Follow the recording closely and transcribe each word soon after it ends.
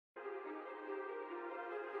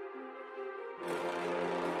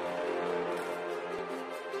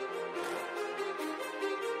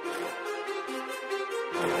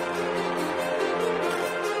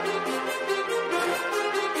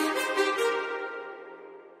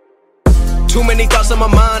Too many thoughts on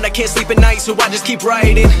my mind, I can't sleep at night, so I just keep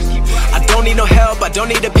writing. I don't need no help, I don't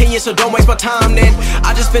need opinions, so don't waste my time then.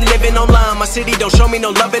 I just been living online, my city don't show me no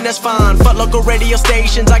loving, that's fine. Fuck local radio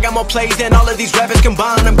stations, I got more plays than all of these rappers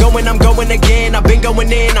combined. I'm going again, I've been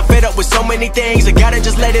going in, I'm fed up with so many things, I gotta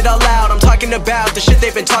just let it all out. I'm talking about the shit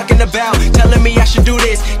they've been talking about, telling me I should do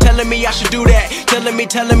this, telling me I should do that, telling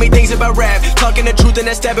me things about rap, talking the truth and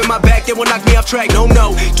that stab in my back that will knock me off track. No,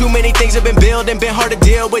 too many things have been building, been hard to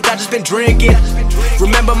deal with, I just been drinking.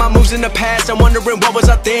 Remember my moves in the past, I'm wondering what was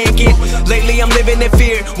I thinking. Lately I'm living in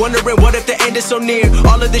fear, wondering what if the end is so near.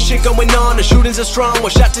 All of this shit going on, the shootings are strong,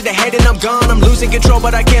 one shot to the head and I'm gone. I'm losing control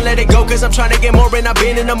but I can't let it go, cause I'm trying to get more and I've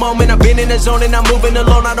been in the moment, I've been in the zone and I'm moving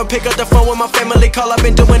alone. I don't pick up the phone when my family call, I've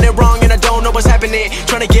been doing it wrong and I don't know what's happening.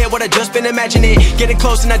 Trying to get what I just been imagining, getting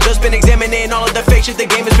close and I just been examining all of the fake shit the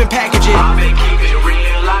game has been packaging. I've been keeping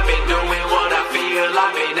real, I've been doing what I feel,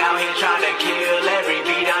 I've been out here trying to kill every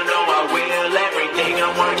beat, I know I will, everything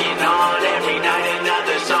I'm working on, every night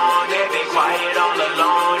another song, they've been quiet all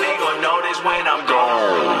along, they gon' notice when I'm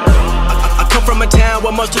gone. I come from a town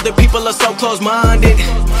where most of the people are so close-minded.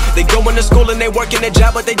 They go into school and they work in a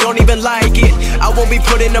job but they don't even like it. I won't be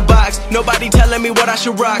put in a box, nobody telling me what I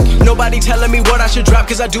should rock, nobody telling me what I should drop,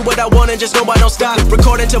 cause I do what I want and just know I don't stop.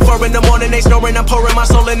 Recording till 4 in the morning, they snoring, I'm pouring my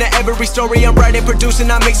soul into every story. I'm writing,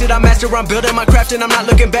 producing, I mix it, I master, I'm building my craft and I'm not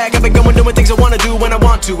looking back. I've been going doing things I wanna do when I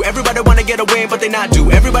want to. Everybody wanna get a win but they not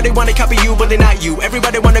do, everybody wanna copy you but they not you,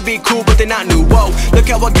 everybody wanna be cool but they not new. Whoa, look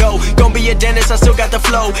how I go, gonna be a dentist, I still got the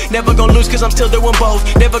flow, never gonna lose cause I'm still doing both,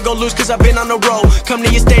 never gonna lose cause I've been on the road. Come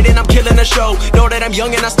to your state and I'm killing the show, know that I'm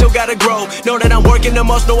young and I still gotta grow, know that I'm working the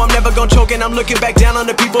most, know I'm never gonna choke and I'm looking back down on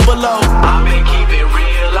the people below. I've been keeping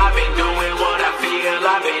real, I've been doing what I feel,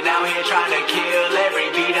 I've been out here trying to kill every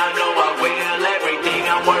beat, I know I will.